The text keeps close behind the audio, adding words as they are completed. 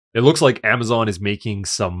It looks like Amazon is making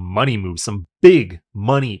some money moves, some big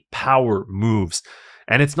money power moves.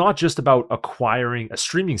 And it's not just about acquiring a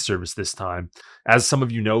streaming service this time. As some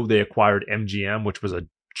of you know, they acquired MGM, which was a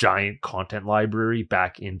giant content library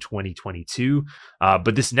back in 2022.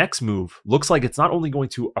 But this next move looks like it's not only going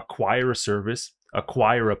to acquire a service,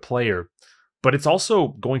 acquire a player, but it's also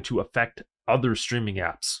going to affect other streaming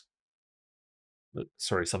apps.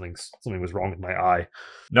 Sorry, something was wrong with my eye.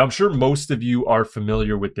 Now, I'm sure most of you are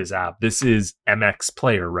familiar with this app. This is MX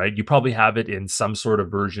Player, right? You probably have it in some sort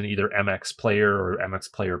of version, either MX Player or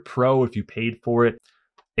MX Player Pro if you paid for it.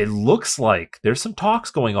 It looks like there's some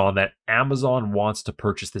talks going on that Amazon wants to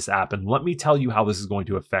purchase this app. And let me tell you how this is going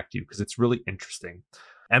to affect you because it's really interesting.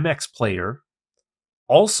 MX Player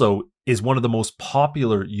also is one of the most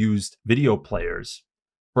popular used video players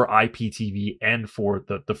for IPTV and for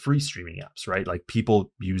the free streaming apps, right? Like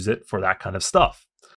people use it for that kind of stuff.